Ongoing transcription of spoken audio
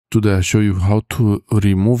Today I show you how to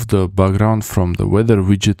remove the background from the weather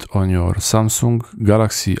widget on your Samsung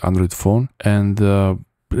Galaxy Android phone. And there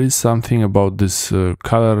is something about this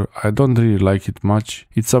color. I don't really like it much.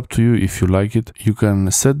 It's up to you if you like it. You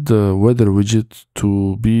can set the weather widget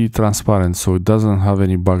to be transparent so it doesn't have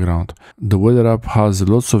any background. The weather app has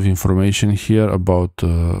lots of information here about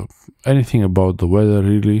anything about the weather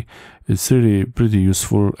really. It's really pretty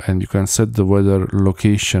useful, and you can set the weather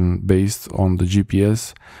location based on the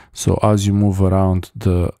GPS. So as you move around,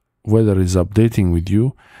 the weather is updating with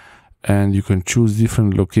you, and you can choose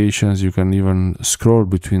different locations. You can even scroll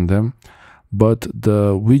between them. But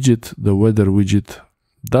the widget, the weather widget,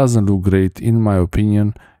 doesn't look great in my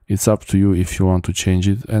opinion. It's up to you if you want to change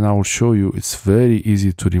it, and I will show you. It's very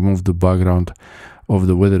easy to remove the background of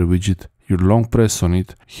the weather widget. You long press on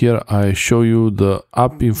it. Here I show you the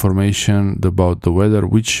app information about the weather,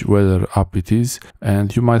 which weather app it is,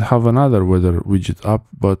 and you might have another weather widget app,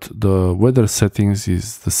 but the weather settings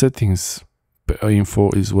is the settings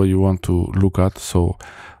info is what you want to look at. So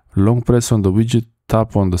long press on the widget,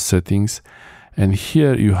 tap on the settings, and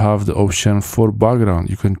here you have the option for background.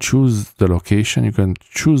 You can choose the location, you can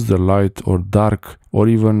choose the light or dark, or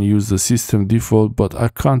even use the system default, but I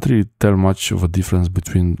can't really tell much of a difference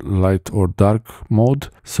between light or dark mode.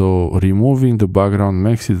 So removing the background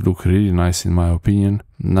makes it look really nice in my opinion.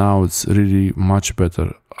 Now it's really much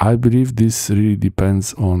better. I believe this really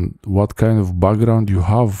depends on what kind of background you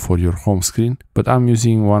have for your home screen, but I'm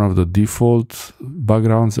using one of the default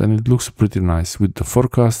backgrounds and it looks pretty nice. With the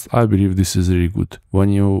forecast, I believe this is really good. When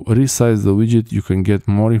you resize the widget, you can get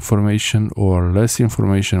more information or less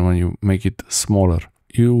information when you make it smaller.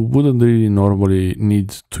 You wouldn't really normally need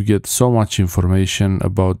to get so much information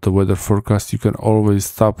about the weather forecast. You can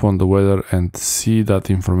always tap on the weather and see that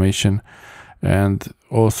information, and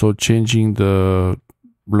also changing the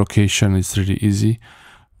location is really easy.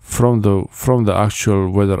 From the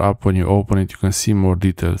actual weather app, when you open it, you can see more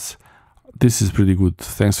details. This is pretty good.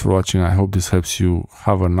 Thanks for watching. I hope this helps you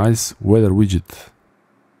have a nice weather widget.